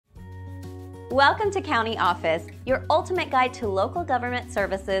Welcome to County Office, your ultimate guide to local government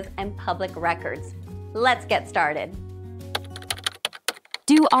services and public records. Let's get started.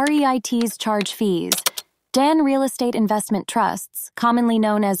 Do REITs charge fees? DAN Real Estate Investment Trusts, commonly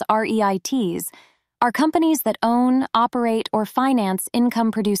known as REITs, are companies that own, operate, or finance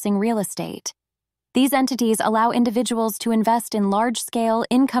income-producing real estate. These entities allow individuals to invest in large-scale,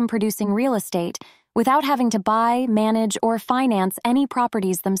 income-producing real estate without having to buy, manage, or finance any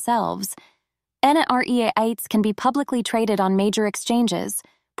properties themselves. REITs can be publicly traded on major exchanges,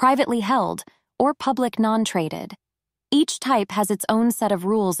 privately held, or public non-traded. Each type has its own set of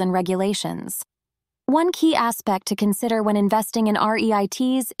rules and regulations. One key aspect to consider when investing in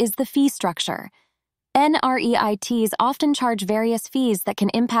REITs is the fee structure. REITs often charge various fees that can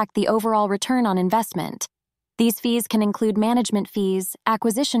impact the overall return on investment. These fees can include management fees,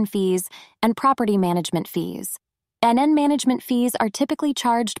 acquisition fees, and property management fees. Management fees are typically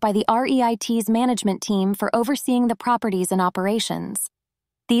charged by the REIT's management team for overseeing the properties and operations.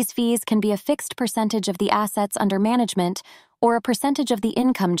 These fees can be a fixed percentage of the assets under management or a percentage of the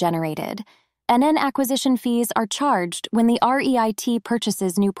income generated. Acquisition fees are charged when the REIT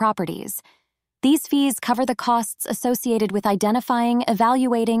purchases new properties. These fees cover the costs associated with identifying,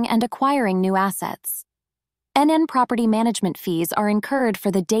 evaluating, and acquiring new assets. Property management fees are incurred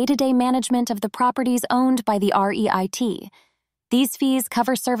for the day-to-day management of the properties owned by the REIT. These fees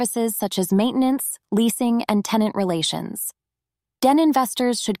cover services such as maintenance, leasing, and tenant relations.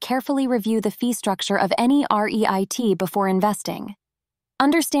 Investors should carefully review the fee structure of any REIT before investing.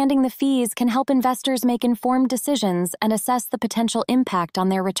 Understanding the fees can help investors make informed decisions and assess the potential impact on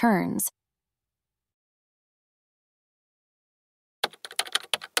their returns.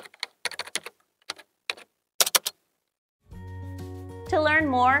 To learn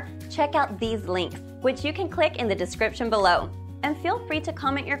more, check out these links, which you can click in the description below. And feel free to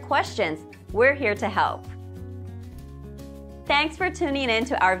comment your questions. We're here to help. Thanks for tuning in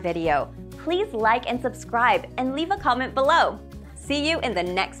to our video. Please like and subscribe and leave a comment below. See you in the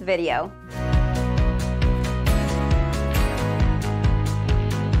next video.